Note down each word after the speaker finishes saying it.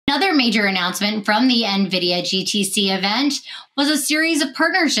Another major announcement from the NVIDIA GTC event was a series of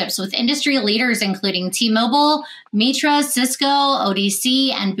partnerships with industry leaders including T-Mobile, Mitra, Cisco,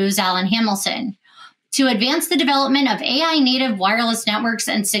 ODC, and Booz Allen Hamilton to advance the development of AI-native wireless networks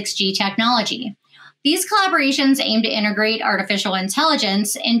and 6G technology. These collaborations aim to integrate artificial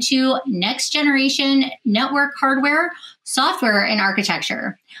intelligence into next-generation network hardware, software, and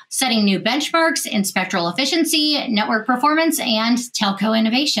architecture, setting new benchmarks in spectral efficiency, network performance, and telco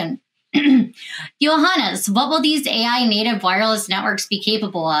innovation. Johannes, what will these AI-native wireless networks be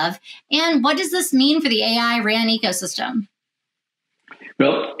capable of, and what does this mean for the AI RAN ecosystem?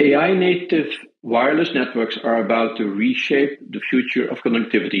 Well, AI-native wireless networks are about to reshape the future of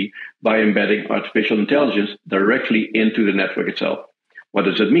connectivity by embedding artificial intelligence directly into the network itself. What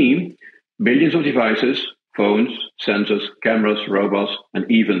does it mean? Billions of devices, phones, sensors, cameras, robots, and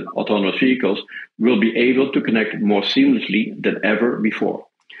even autonomous vehicles will be able to connect more seamlessly than ever before.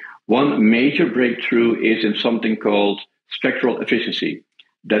 One major breakthrough is in something called spectral efficiency.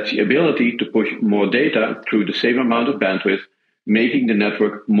 That's the ability to push more data through the same amount of bandwidth, making the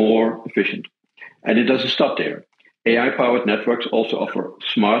network more efficient. And it doesn't stop there. AI-powered networks also offer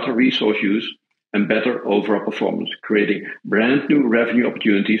smarter resource use and better overall performance, creating brand new revenue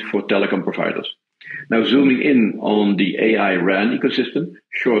opportunities for telecom providers. Now, zooming in on the AI RAN ecosystem,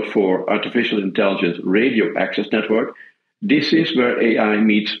 short for Artificial Intelligence Radio Access Network, this is where AI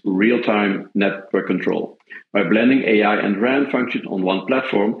meets real-time network control. By blending AI and RAN functions on one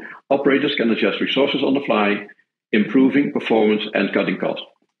platform, operators can adjust resources on the fly, improving performance and cutting costs.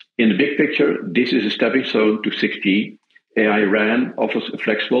 In the big picture, this is a stepping stone to 6G. AI RAN offers a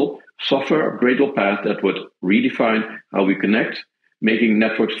flexible, software upgradable path that would redefine how we connect, making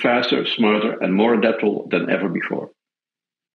networks faster, smarter, and more adaptable than ever before.